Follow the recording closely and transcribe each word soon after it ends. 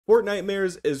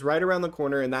Fortnitemares is right around the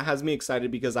corner, and that has me excited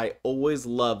because I always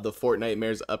love the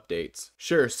Fortnitemares updates.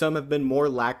 Sure, some have been more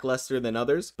lackluster than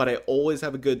others, but I always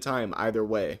have a good time either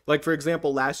way. Like for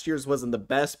example, last year's wasn't the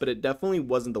best, but it definitely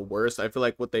wasn't the worst. I feel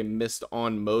like what they missed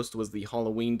on most was the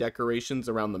Halloween decorations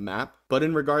around the map. But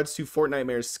in regards to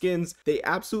Fortnitemares skins, they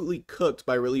absolutely cooked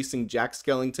by releasing Jack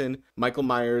Skellington, Michael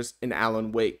Myers, and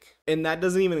Alan Wake. And that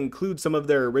doesn't even include some of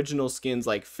their original skins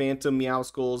like Phantom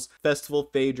Meowskulls, Festival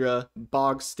Phaedra,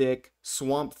 Bog Stick,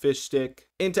 Swamp Fish Stick.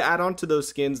 And to add on to those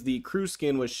skins, the crew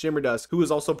skin was Shimmerdusk, who was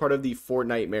also part of the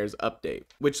Fortnitemares update.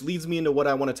 Which leads me into what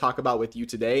I want to talk about with you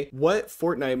today. What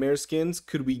Fortnitemares skins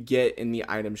could we get in the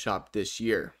item shop this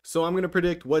year? So I'm going to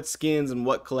predict what skins and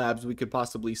what collabs we could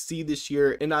possibly see this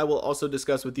year, and I will also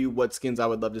discuss with you what skins I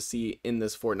would love to see in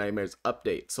this Fortnitemares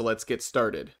update. So let's get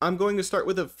started. I'm going to start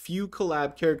with a few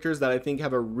collab characters that I think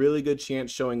have a really good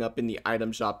chance showing up in the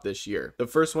item shop this year. The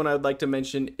first one I'd like to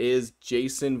mention is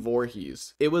Jason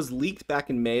Voorhees. It was leaked back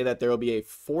in May that there will be a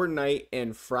Fortnite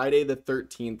and Friday the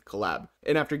 13th collab.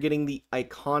 And after getting the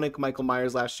iconic Michael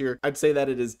Myers last year, I'd say that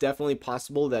it is definitely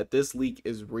possible that this leak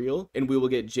is real and we will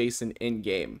get Jason in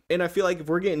game. And I feel like if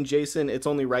we're getting Jason, it's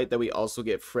only right that we also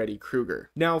get Freddy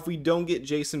Krueger. Now, if we don't get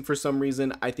Jason for some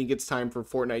reason, I think it's time for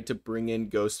Fortnite to bring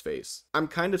in Ghostface. I'm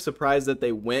kind of surprised that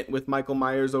they went with Michael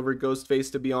Myers over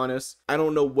Ghostface, to be honest. I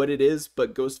don't know what it is,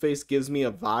 but Ghostface gives me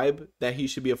a vibe that he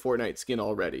should be a Fortnite skin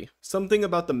already. Something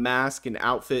about the mask and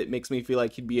outfit makes me feel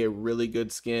like he'd be a really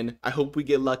good skin. I hope we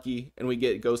get lucky and we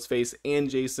get Ghostface and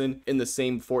Jason in the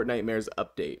same Fortnitemares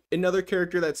update. Another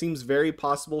character that seems very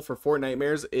possible for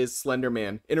Fortnitemares is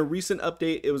Slenderman. In a recent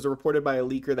update, it was reported by a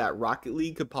leaker that Rocket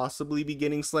League could possibly be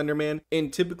getting Slenderman,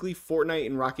 and typically Fortnite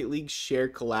and Rocket League share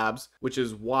collabs, which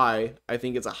is why I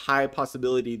think it's a high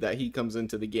possibility that he comes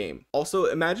into the game. Also,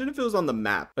 imagine if it was on the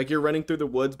map, like you're running through the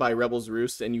woods by Rebel's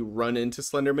Roost and you run into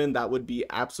Slenderman. That would be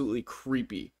absolutely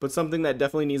creepy. But something that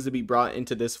definitely needs to be brought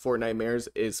into this Fortnitemares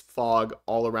is fog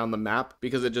all around the map,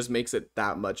 because it just makes it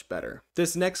that much better.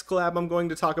 This next collab I'm going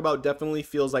to talk about definitely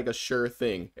feels like a sure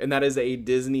thing, and that is a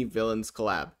Disney Villains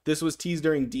collab. This was teased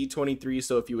during D23,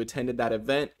 so if you attended that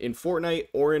event in Fortnite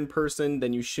or in person,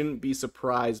 then you shouldn't be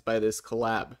surprised by this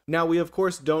collab. Now, we of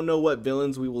course don't know what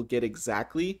villains we will get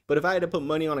exactly, but if I had to put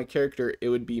money on a character, it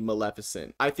would be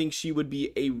Maleficent. I think she would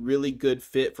be a really good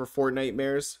fit for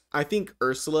Fortnitemares. I think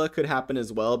Ursula could happen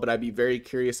as well, but I'd be very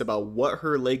curious about what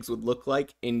her legs would look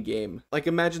like in game. Like,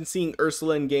 imagine seeing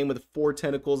Ursula in game with 4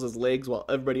 tentacles as legs while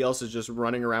everybody else is just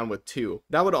running around with 2.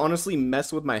 That would honestly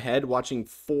mess with my head, watching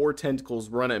 4 tentacles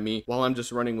run at me while I'm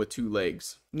just running with 2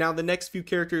 legs. Now, the next few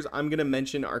characters I'm going to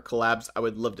mention are collabs I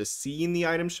would love to see in the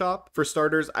item shop. For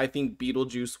starters, I think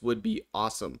Beetlejuice would be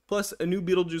awesome. Plus, a new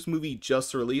Beetlejuice movie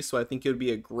just released, so I think it would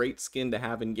be a great skin to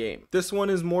have in game. This one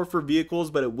is more for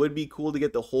vehicles, but it would be cool to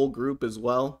get the whole group as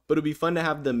well. But it'd be fun to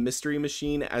have the Mystery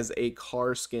Machine as a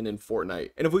car skin in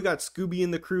Fortnite. And if we got Scooby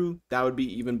in the crew, that would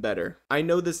be even better. I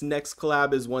know this next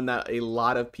collab is one that a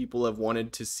lot of people have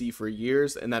wanted to see for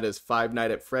years, and that is Five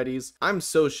Nights at Freddy's. I'm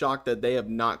so shocked that they have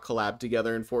not collabed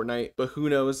together in Fortnite, but who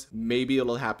knows, maybe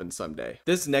it'll happen someday.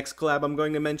 This next collab I'm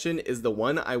going to mention is the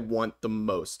one I want the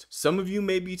most. Some of you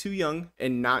may be too young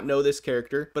and not know this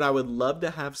character, but I would love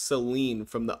to have Celine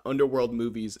from the Underworld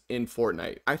movies in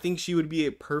Fortnite. I think she would be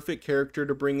a perfect character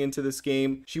to bring into this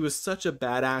game. She was such a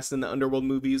badass in the Underworld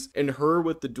movies, and her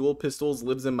with the dual pistols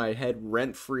lives in my head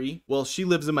rent-free. Well, she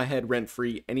lives in my head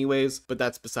rent-free anyways, but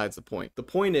that's besides the point. The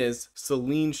point is,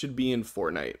 Celine should be in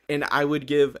Fortnite, and I would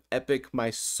give Epic my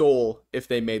soul if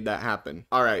they made that happen.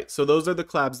 Alright, so those are the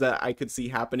collabs that I could see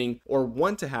happening or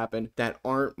want to happen that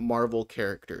aren't Marvel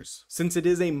characters. Since it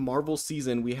is a Marvel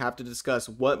season, we have to discuss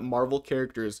what Marvel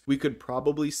characters we could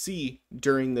probably see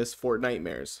during this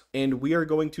Fortnitemares. And we are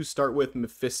going to start with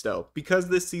Mephisto, because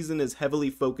this season is heavily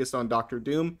focused on Doctor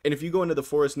Doom, and if you go into the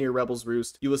forest near Rebel's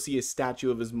Roost, you will see a statue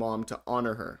of his mom to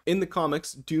honor her. In the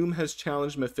comics, Doom has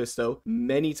challenged Mephisto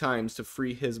many times to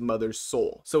free his mother's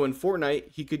soul. So in Fortnite,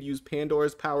 he could use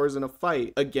Pandora's powers in a fight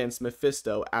against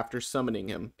Mephisto after summoning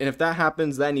him. And if that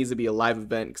happens, that needs to be a live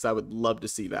event, because I would love to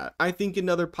see that. I think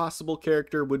another possible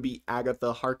character would be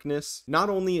Agatha Harkness. Not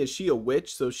only is she a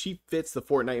witch, so she fits the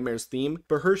Fortnitemares theme,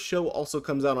 but her show also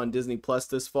comes out on Disney Plus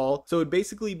this fall, so it would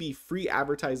basically be free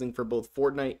advertising for both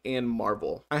Fortnite and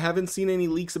Marvel. I haven't seen any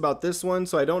leaks about this one,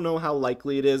 so I don't don't know how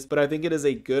likely it is, but I think it is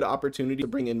a good opportunity to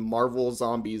bring in Marvel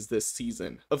zombies this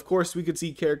season. Of course, we could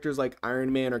see characters like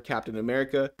Iron Man or Captain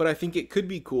America, but I think it could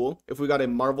be cool if we got a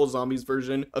Marvel zombies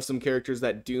version of some characters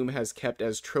that Doom has kept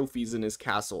as trophies in his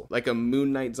castle. Like a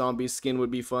Moon Knight zombie skin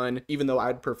would be fun, even though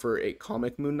I'd prefer a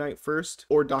comic Moon Knight first,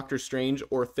 or Doctor Strange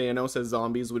or Thanos as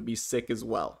zombies would be sick as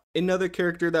well. Another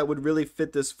character that would really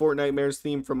fit this Fortnitemares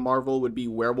theme from Marvel would be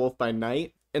Werewolf by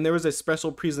Night. And there was a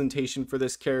special presentation for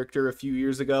this character a few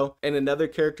years ago, and another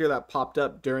character that popped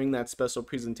up during that special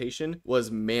presentation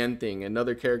was Man-Thing,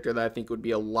 another character that I think would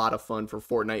be a lot of fun for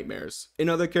Fortnitemares.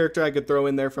 Another character I could throw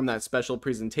in there from that special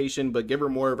presentation, but give her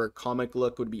more of her comic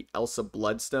look, would be Elsa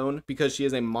Bloodstone, because she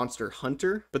is a monster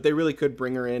hunter, but they really could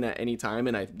bring her in at any time,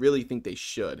 and I really think they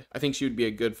should. I think she would be a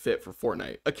good fit for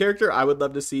Fortnite. A character I would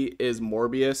love to see is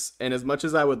Morbius, and as much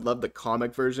as I would love the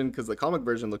comic version, because the comic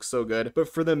version looks so good, but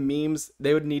for the memes,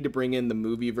 they would need to bring in the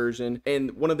movie version,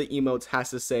 and one of the emotes has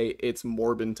to say it's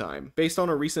Morbin time. Based on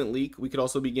a recent leak, we could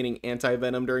also be getting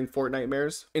anti-venom during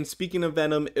Fortnitemares. And speaking of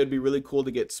Venom, it would be really cool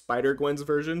to get Spider-Gwen's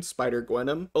version,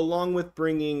 Spider-Gwenum, along with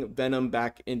bringing Venom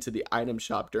back into the item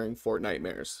shop during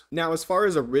Fortnitemares. Now, as far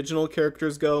as original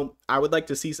characters go, I would like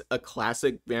to see a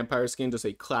classic vampire skin, just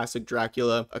a classic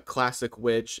Dracula, a classic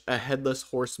witch, a headless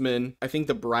horseman. I think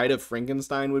the Bride of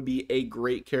Frankenstein would be a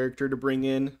great character to bring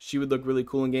in. She would look really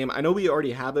cool in game. I know we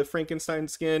already have a Frankenstein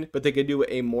skin, but they could do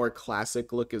a more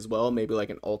classic look as well, maybe like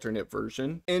an alternate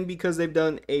version. And because they've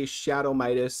done a Shadow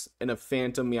Midas and a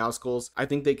Phantom Meowskulls, I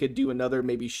think they could do another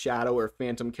maybe Shadow or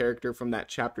Phantom character from that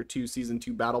Chapter 2 Season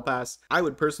 2 Battle Pass. I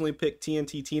would personally pick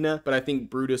TNT Tina, but I think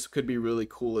Brutus could be really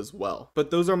cool as well.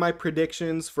 But those are my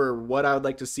predictions for what I would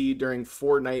like to see during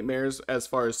Fortnitemares as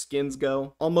far as skins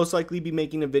go. I'll most likely be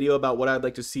making a video about what I'd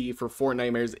like to see for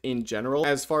Fortnitemares in general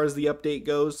as far as the update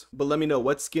goes, but let me know,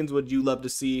 what skins would you love to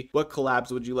see? What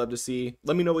collabs would you love to see?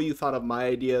 Let me know what you thought of my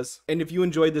ideas. And if you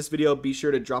enjoyed this video, be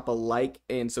sure to drop a like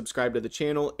and subscribe to the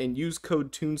channel and use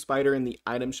code TuneSpider in the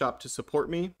item shop to support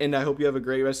me. And I hope you have a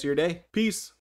great rest of your day. Peace!